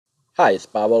Hi, it's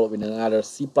Pavel with another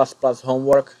C++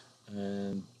 homework,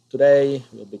 and today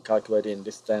we'll be calculating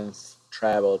distance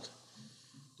traveled.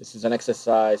 This is an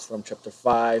exercise from chapter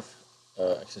 5,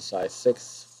 exercise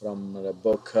 6 from the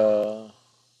book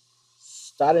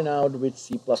Starting Out with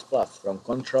C++ from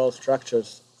Control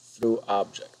Structures Through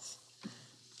Objects.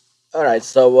 Alright,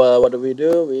 so what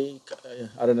do?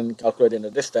 Other than calculating the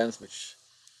distance, which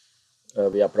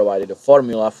we are provided a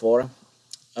formula for,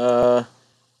 uh,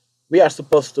 we are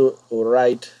supposed to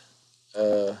write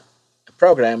a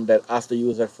program that asks the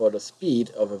user for the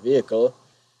speed of a vehicle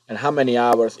and how many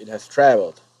hours it has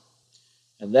traveled.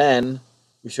 And then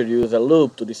we should use a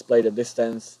loop to display the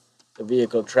distance the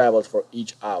vehicle traveled for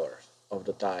each hour of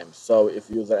the time. So if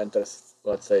user enters,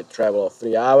 let's say, travel of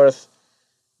 3 hours,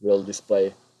 we'll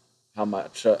display how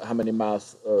many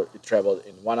miles it traveled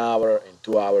in 1 hour, in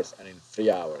 2 hours, and in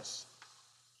 3 hours.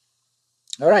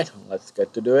 All right, let's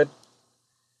get to do it.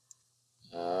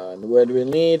 And what we'll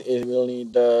need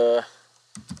the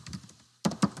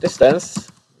distance,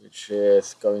 which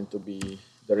is going to be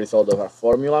the result of our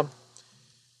formula.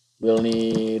 We'll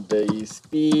need the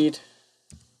speed,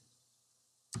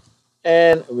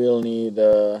 and we'll need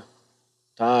the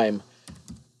time.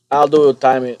 I'll do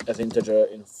time as integer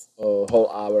in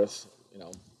whole hours.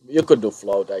 You could do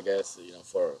float, I guess.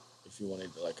 For if you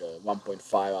wanted like a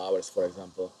 1.5 hours, for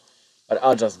example. But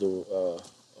I'll just do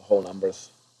whole numbers.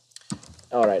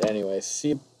 All right. Anyway,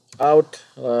 see out.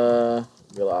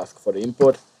 We'll ask for the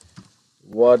input.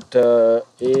 What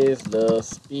is the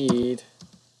speed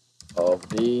of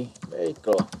the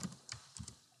vehicle?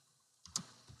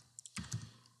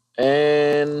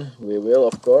 And we will,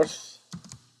 of course,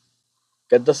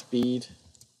 get the speed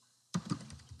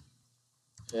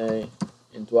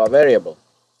into a variable.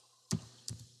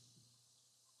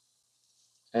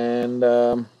 And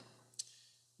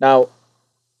now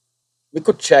we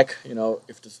could check,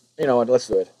 if this, what, let's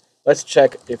do it. Let's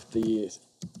check if the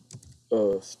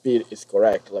speed is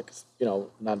correct, like,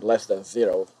 not less than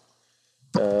 0.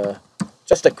 Uh,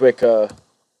 just a quick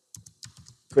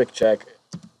check.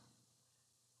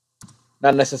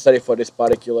 Not necessary for this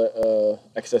particular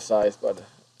exercise, but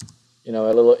a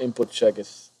little input check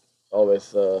is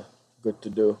always good to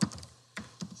do.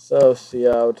 So see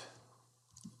out.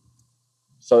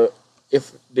 So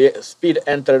if the speed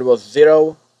entered was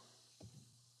 0,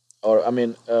 or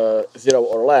 0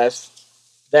 or less,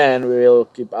 then we will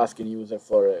keep asking user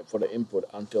for the input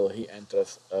until he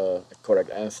enters a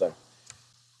correct answer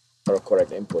or a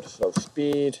correct input. So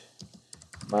speed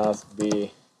must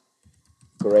be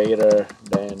greater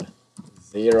than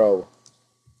 0.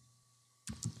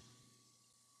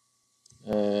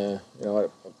 You know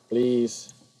what?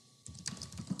 Please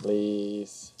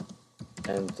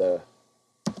enter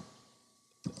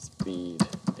speed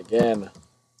again.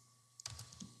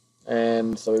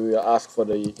 And so we will ask for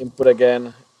the input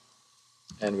again,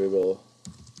 and we will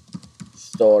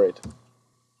store it.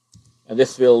 And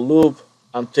this will loop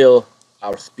until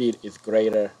our speed is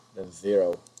greater than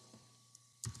 0.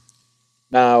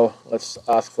 Now let's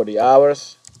ask for the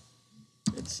hours.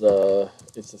 It's a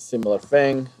similar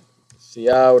thing. See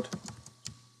out.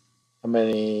 How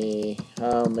many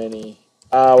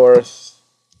hours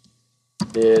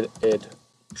did it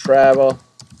travel?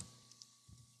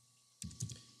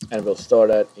 And we'll store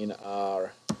that in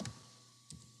our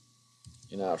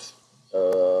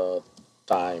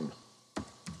time.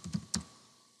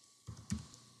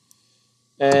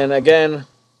 And again,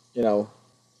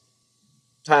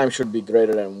 time should be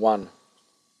greater than 1,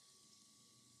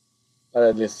 or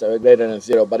at least greater than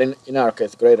 0. But in our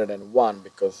case, greater than 1,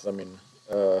 because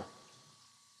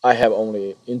I have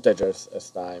only integers as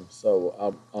time,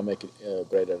 so I'll make it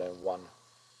greater than 1.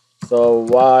 So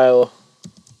while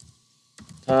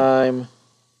time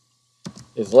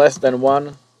is less than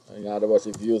 1, in other words,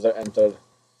 if user entered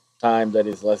time that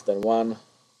is less than 1,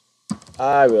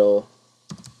 I will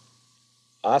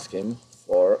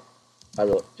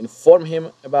inform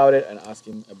him about it and ask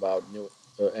him about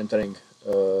entering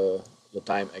the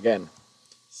time again.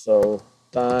 So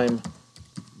time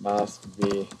must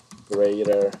be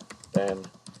greater than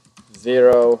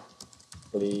 0.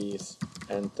 Please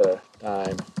enter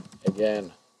time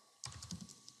again.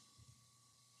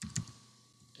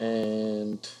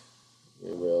 And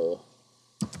we will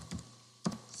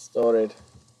store it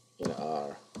in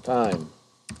our time.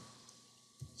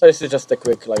 So this is just a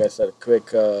quick, like I said,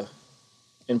 quick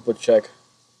input check.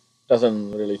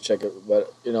 Doesn't really check it,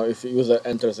 but if the user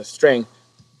enters a string,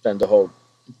 then the whole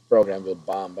program will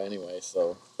bomb anyway.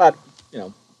 So, but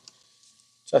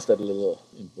just that little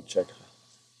input check.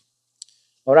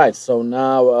 All right, so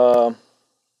now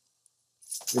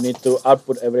we need to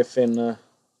output everything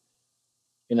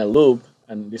in a loop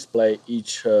and display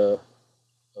each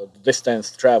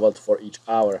distance traveled for each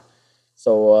hour.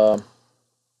 So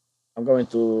I'm going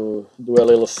to do a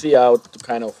little see out to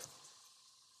kind of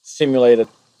simulate it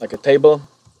like a table.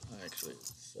 Actually,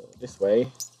 it's this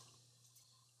way.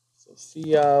 So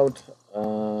see out.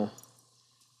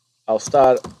 I'll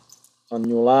start a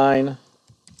new line,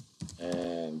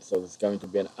 and so it's going to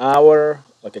be an hour,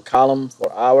 like a column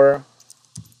for hour,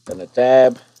 then a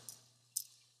tab,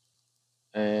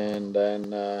 and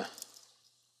then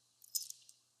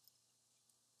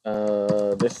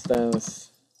distance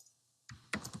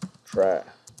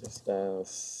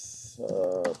distance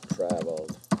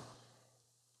traveled.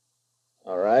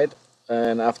 All right,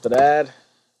 and after that,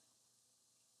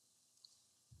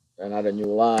 another new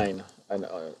line, and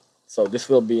so this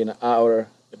will be an hour,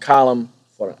 a column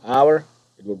for an hour.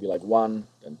 It will be like 1,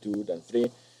 then 2, then 3,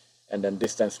 and then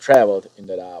distance traveled in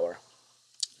that hour.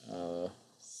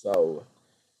 So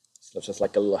it's just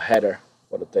like a little header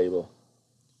for the table.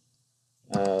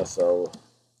 So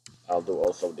I'll do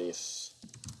also this.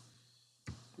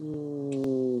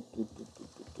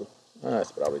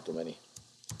 That's probably too many.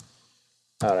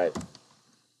 All right,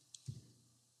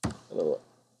 a little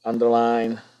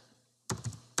underline,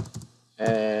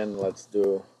 and let's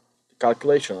do the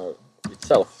calculation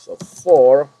itself. So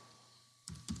for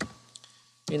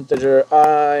integer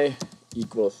I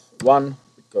equals 1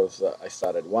 because I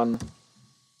started 1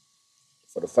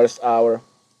 for the first hour,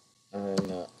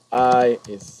 and I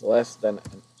is less than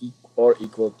or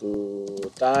equal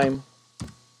to time.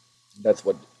 That's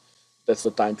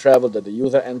the time travel that the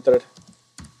user entered.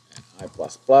 And I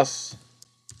plus plus,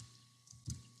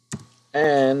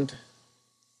 and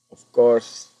of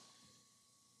course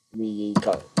we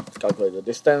calculate the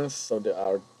distance. So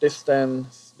our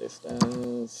distance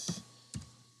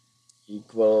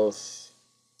equals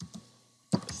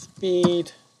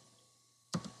speed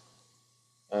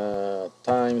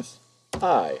times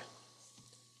I.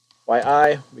 Why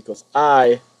I? Because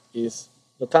I is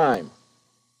the time.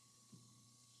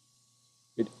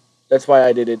 That's why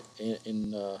I did it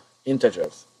in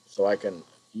integers. So I can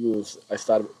I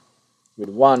start with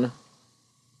 1,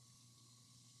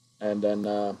 and then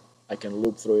I can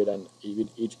loop through it, and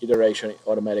with each iteration it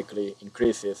automatically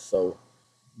increases. So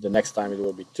the next time it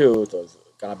will be 2, so it's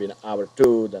gonna be an hour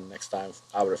 2, then next time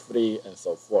hour 3, and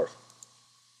so forth.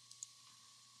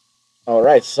 All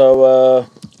right, so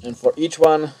and for each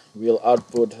one we'll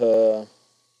output the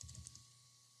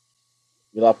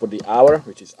hour,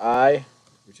 which is I,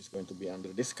 which is going to be under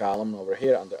this column over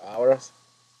here under hours,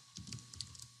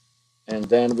 and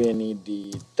then we need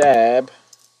the tab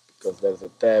because there's a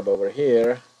tab over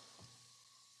here,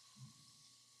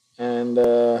 and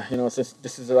since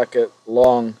this is like a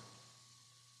long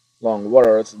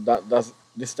words that does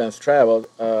distance traveled,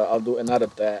 I'll do another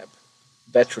tab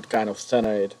that should kind of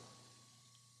center it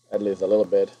at least a little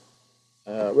bit.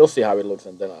 We'll see how it looks,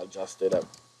 and then I'll adjust it up.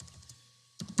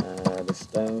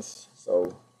 Distance,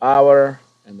 so hour,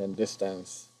 and then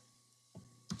distance,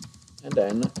 and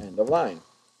then end of line.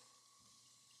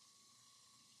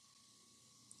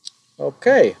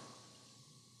 Okay,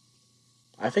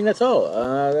 I think that's all.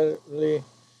 There really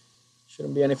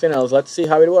shouldn't be anything else. Let's see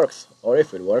how it works, or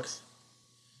if it works,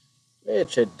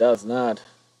 which it does not,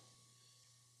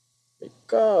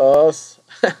 because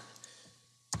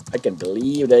I can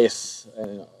believe this.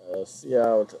 And see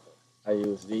out. I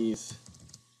use these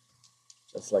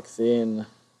just like thin.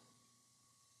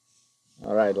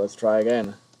 All right, let's try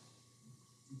again.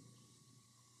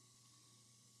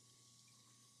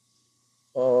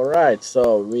 All right,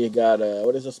 so we got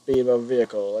what is the speed of a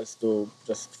vehicle? Let's do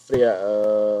just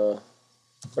 30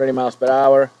 miles per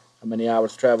hour. How many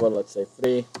hours travel? Let's say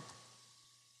 3.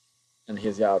 And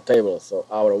here's our table. So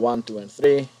hour 1, 2, and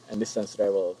 3, and distance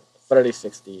traveled 30,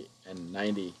 60, and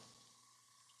 90.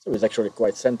 So it's actually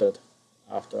quite centered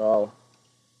after all.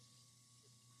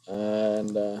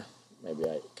 And maybe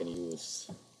I can use.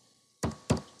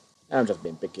 I'm just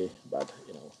being picky, but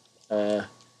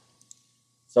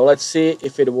so let's see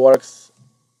if it works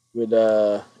with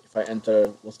if I enter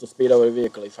what's the speed of a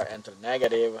vehicle. If I enter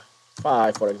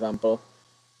 -5, for example,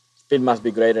 speed must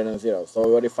be greater than 0. So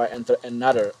what if I enter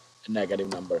another negative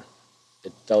number?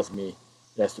 It tells me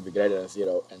it has to be greater than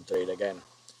 0. Enter it again.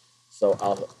 So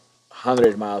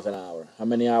 100 miles an hour. How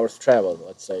many hours traveled?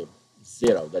 Let's say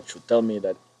 0. That should tell me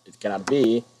that it cannot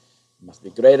be. It must be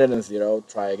greater than 0.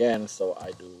 Try again. So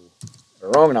I do the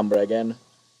wrong number again.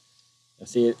 And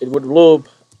see, it would loop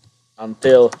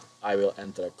until I will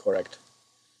enter a correct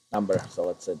number. So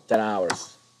let's say 10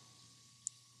 hours.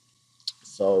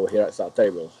 So here is our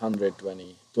table: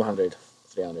 120, 200,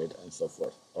 300, and so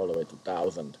forth, all the way to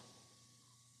 1000.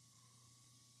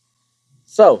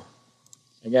 So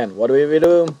again, what do we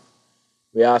do?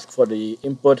 We ask for the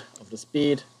input of the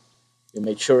speed. We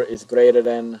make sure it's greater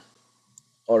than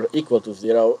or equal to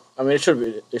 0. I mean,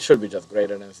 it should be just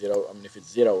greater than 0. I mean, if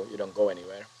it's 0, you don't go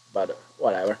anywhere. But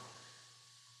whatever.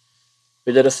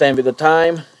 We did the same with the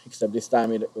time, except this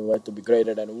time it had to be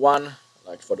greater than 1.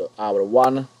 Like for the hour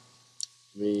 1,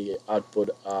 we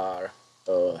output our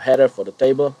header for the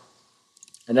table,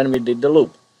 and then we did the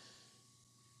loop.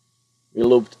 We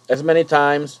looped as many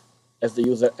times as the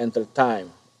user entered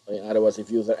time. In other words, if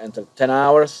user entered 10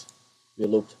 hours, we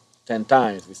looped 10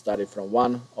 times. We started from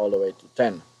 1 all the way to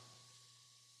 10.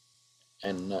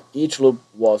 And each loop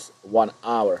was 1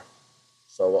 hour.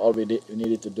 So all we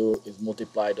needed to do is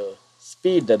multiply the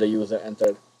speed that the user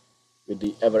entered with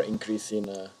the ever increasing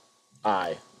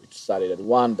I, which started at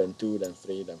 1, then 2, then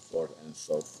 3, then 4, and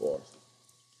so forth.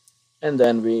 And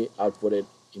then we output it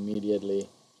immediately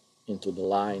into the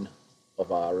line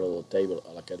of our little table,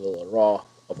 like a little row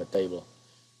of a table.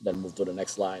 Then move to the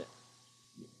next line,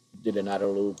 did another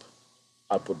loop,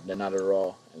 output another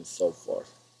row, and so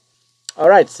forth. All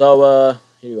right, so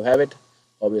here you have it.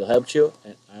 Hope it helped you,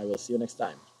 and I will see you next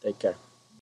time. Take care.